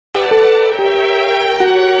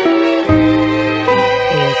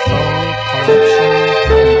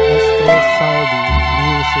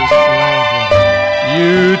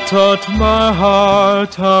You taught my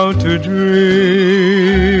heart how to dream,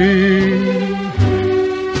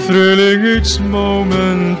 thrilling each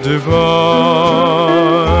moment divine.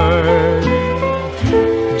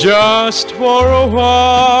 Just for a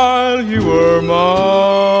while you were mine.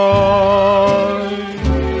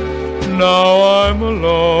 Now I'm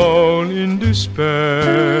alone in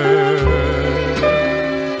despair.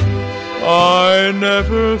 I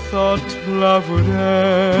never thought love would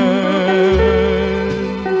end,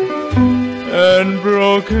 and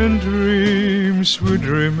broken dreams would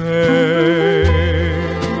remain,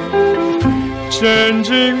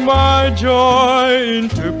 changing my joy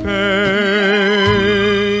into pain.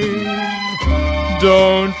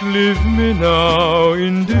 Don't leave me now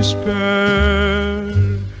in despair.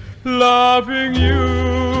 Loving you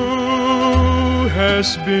has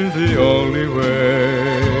been the only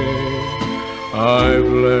way.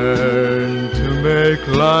 I've learned to make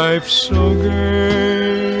life so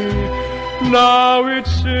gay. Now it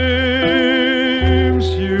seems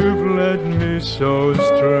you've led me so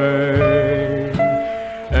astray,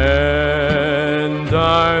 and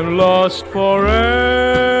I'm lost forever.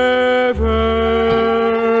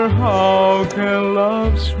 How can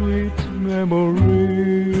love's sweet memories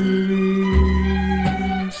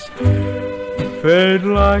fade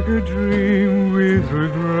like a dream with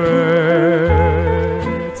regrets?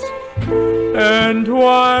 And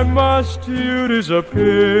why must you disappear,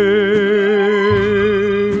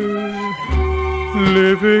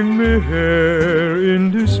 leaving me here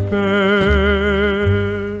in despair?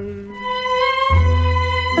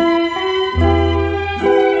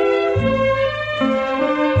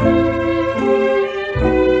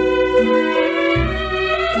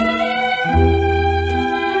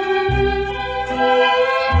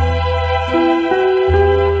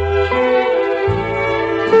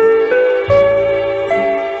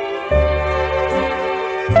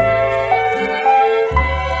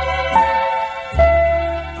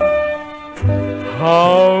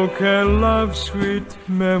 How can love's sweet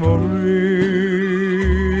memories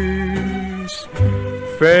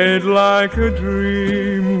fade like a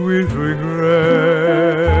dream with regrets?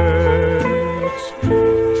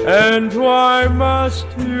 And why must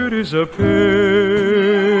you disappear,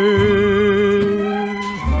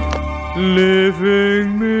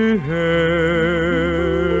 leaving me here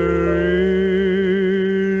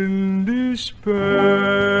in despair?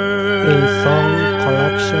 A song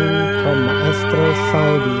collection from Maestro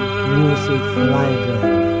Saudi Music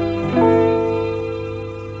Library.